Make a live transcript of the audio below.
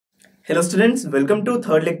Hello students, welcome to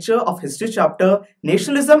third lecture of history chapter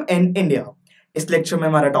nationalism in India. इस lecture में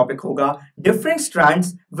हमारा topic होगा different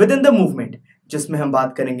strands with in the movement, जिसमें हम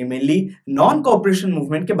बात करेंगे मेनली नॉन कॉपरेशन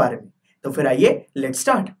मूवमेंट के बारे में। तो फिर आइए लेट्स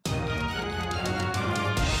स्टार्ट।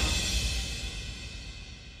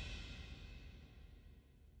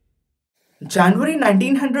 जनवरी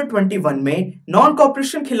 1921 में non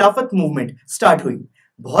cooperation Khilafat movement start हुई।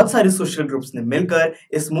 बहुत सारे सोशल ग्रुप्स ने मिलकर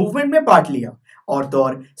इस मूवमेंट में पार्ट लिया और तो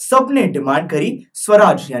और सबने डिमांड करी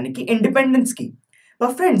स्वराज यानी कि इंडिपेंडेंस की।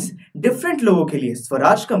 पर फ्रेंड्स, डिफरेंट लोगों के लिए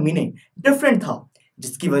स्वराज का मीनिंग डिफरेंट था,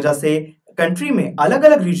 जिसकी वजह से कंट्री में अलग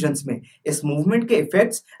अलग रीजन्स में इस मूवमेंट के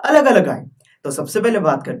इफेक्ट्स अलग अलग आए। तो सबसे पहले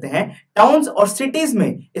बात करते हैं टाउन्स और सिटीज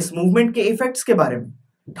में इस मूवमेंट के इफेक्ट्स के बारे में।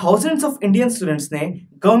 थाउजेंड्स ऑफ इंडियन स्टूडेंट्स ने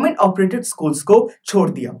गवर्नमेंट ऑपरेटेड स्कूल्स को छोड़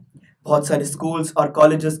दिया। बहुत सारे स्कूल्स और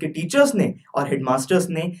कॉलेजेस के टीचर्स ने और हेडमास्टर्स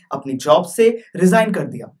ने अपनी जॉब से रिजाइन कर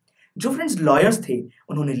दिया। जो फ्रेंड्स लॉयर्स थे,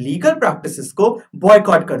 उन्होंने लीगल प्रैक्टिसेस को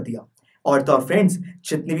बॉयकॉट कर दिया। और तो और फ्रेंड्स,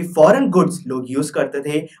 जितने भी फॉरेन गुड्स लोग यूज करते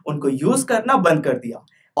थे उनको यूज करना बंद कर दिया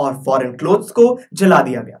और फॉरेन क्लोथ्स को जला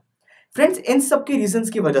दिया गया। फ्रेंड्स, इन सब के रीजंस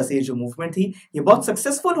की वजह से ये जो मूवमेंट थी ये बहुत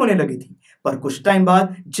सक्सेसफुल होने लगी थी। पर कुछ टाइम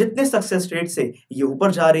बाद जितने सक्सेस रेट से ये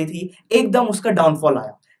ऊपर जा रही थी, एकदम उसका डाउनफॉल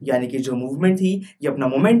आया, यानी कि जो मूवमेंट थी ये अपना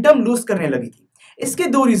मोमेंटम लूज करने लगी थी। इसके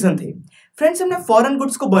दो रीजन थे। फ्रेंड्स, हमने फॉरेन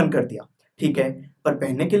गुड्स को बर्न कर दिया, ठीक है, पर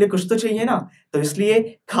पहनने के लिए कुछ तो चाहिए ना, तो इसलिए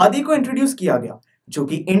खादी को इंट्रोड्यूस किया गया, जो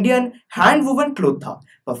कि इंडियन हैंड वुवन क्लोथ था।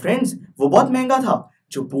 पर फ्रेंड्स, वो बहुत महंगा था,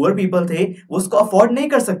 जो पुअर पीपल थे वो उसको अफोर्ड नहीं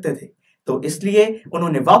कर सकते थे। तो इसलिए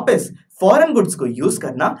उन्होंने वापस फॉरेन गुड्स को यूज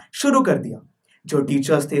करना शुरू कर दिया। जो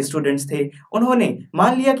टीचर्स थे, स्टूडेंट्स थे, उन्होंने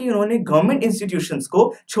मान लिया कि उन्होंने गवर्नमेंट इंस्टीट्यूशंस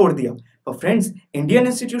को छोड़ दिया। पर फ्रेंड्स, इंडियन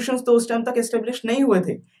इंस्टीट्यूशंस तो उस टाइम तक एस्टेब्लिश नहीं हुए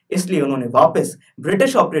थे, इसलिए उन्होंने वापस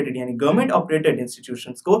ब्रिटिश ऑपरेटेड यानी गवर्नमेंट ऑपरेटेड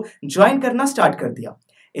इंस्टीट्यूशंस को ज्वाइन करना स्टार्ट कर दिया।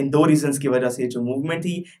 इन दो रीजंस की वजह से जो मूवमेंट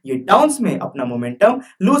थी ये टाउन्स में अपना मोमेंटम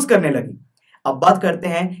लूज करने लगी। अब बात करते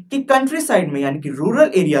हैं कि कंट्री साइड में यानी कि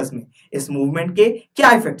रूरल एरियाज में इस मूवमेंट के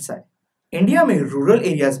क्या इफेक्ट्स आए। इंडिया में रूरल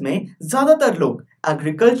एरियाज में ज्यादातर लोग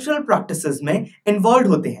एग्रीकल्चरल प्रैक्टिसेस में इन्वॉल्व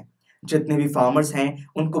होते हैं। जितने भी फार्मर्स हैं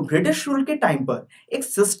उनको ब्रिटिश रूल के टाइम पर एक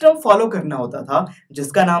सिस्टम फॉलो करना होता था,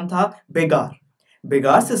 जिसका नाम था बेगार।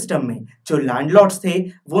 बेगार सिस्टम में जो लैंडलॉर्ड्स थे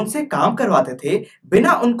वो उनसे काम करवाते थे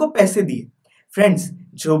बिना उनको पैसे दिए। फ्रेंड्स,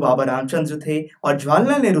 जो बाबा रामचंद्र थे और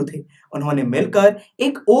जवाहरलाल नेहरू थे, उन्होंने मिलकर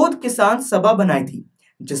एक ओद किसान सभा बनाई थी,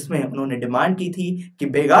 जिसमें उन्होंने डिमांड की थी कि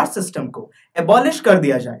बेगार सिस्टम को एबॉलिश कर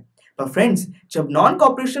दिया जाए। पर फ्रेंड्स, जब नॉन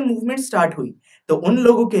कॉपरेशन मूवमेंट स्टार्ट हुई तो उन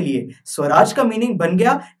लोगों के लिए स्वराज का मीनिंग बन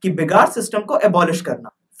गया कि बेगार सिस्टम को एबॉलिश करना।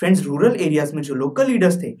 फ्रेंड्स, रूरल एरियाज में जो लोकल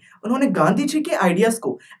लीडर्स थे उन्होंने गांधी जी के आइडियाज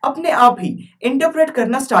को अपने आप ही इंटरप्रेट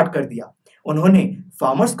करना स्टार्ट कर दिया। उन्होंने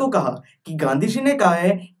फार्मर्स को कहा कि गांधी जी ने कहा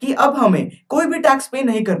है कि अब हमें कोई भी टैक्स पे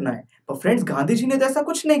नहीं करना है। पर फ्रेंड्स, गांधी जी ने तो ऐसा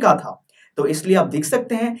कुछ नहीं कहा था। तो इसलिए आप देख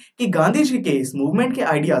सकते हैं कि गांधी जी के इस मूवमेंट के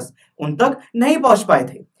आइडियाज उन तक नहीं पहुंच पाए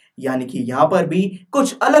थे, यानी कि यहां पर भी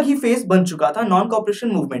कुछ अलग ही फेस बन चुका था नॉन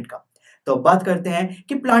कॉपरेशन मूवमेंट का। तो अब बात करते हैं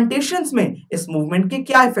कि प्लांटेशंस में इस मूवमेंट के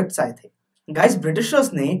क्या इफेक्ट्स आए थे। गाइस,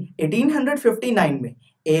 ब्रिटिशर्स ने 1859 में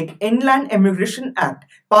एक इनलैंड इमिग्रेशन एक्ट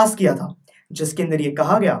पास किया था, जिसके अंदर ये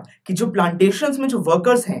कहा गया कि जो प्लांटेशंस में जो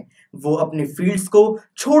वर्कर्स हैं वो अपने फील्ड्स को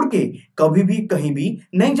छोड़ के कभी भी कहीं भी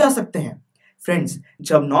नहीं जा सकते हैं। फ्रेंड्स,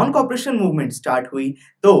 जब नॉन कॉपरेशन मूवमेंट स्टार्ट हुई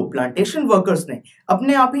तो प्लांटेशन वर्कर्स ने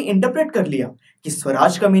अपने आप ही इंटरप्रेट कर लिया कि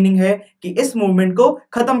स्वराज का मीनिंग है कि इस मूवमेंट को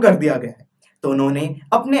खत्म कर दिया गया है। तो उन्होंने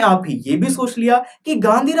अपने आप ही ये भी सोच लिया कि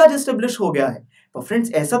गांधी राज एस्टेब्लिश हो गया है। पर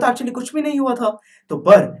फ्रेंड्स, ऐसा तो एक्चुअली कुछ भी नहीं हुआ था। तो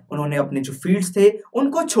पर उन्होंने अपने जो फील्ड्स थे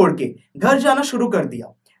उनको छोड़ के घर जाना शुरू कर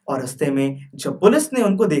दिया और रास्ते में जब पुलिस ने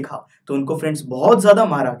उनको देखा तो उनको फ्रेंड्स बहुत ज्यादा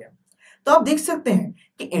मारा गया। तो आप देख सकते हैं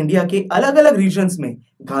कि इंडिया के अलग अलग रीजन्स में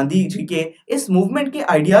गांधी जी के इस मूवमेंट के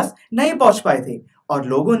आइडियाज नहीं पहुंच पाए थे और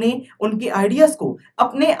लोगों ने उनके आइडियाज को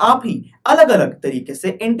अपने आप ही अलग अलग तरीके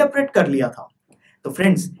से इंटरप्रेट कर लिया था। तो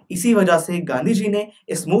फ्रेंड्स, इसी वजह से गांधी जी ने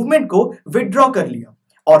इस मूवमेंट को विड्रॉ कर लिया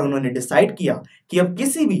और उन्होंने डिसाइड किया कि अब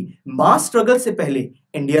किसी भी मास स्ट्रगल से पहले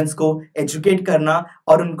इंडियंस को एजुकेट करना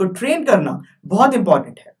और उनको ट्रेन करना बहुत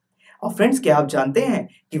इंपॉर्टेंट है। और फ्रेंड्स, क्या आप जानते हैं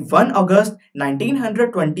कि 1 अगस्त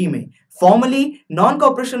 1920 में फॉर्मली नॉन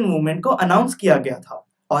कॉपरेशन मूवमेंट को अनाउंस किया गया था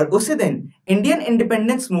और उसी दिन इंडियन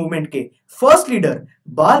इंडिपेंडेंस मूवमेंट के फर्स्ट लीडर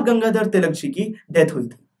बाल गंगाधर तिलक जी की डेथ हुई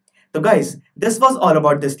थी। तो guys, this was all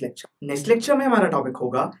about this lecture. Next lecture में हमारा टॉपिक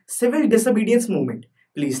होगा civil disobedience movement.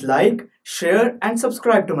 Please like, share and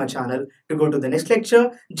subscribe to my channel to go to the next lecture.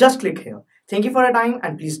 Just click here. Thank you for your time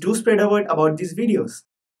and please do spread a word about these videos.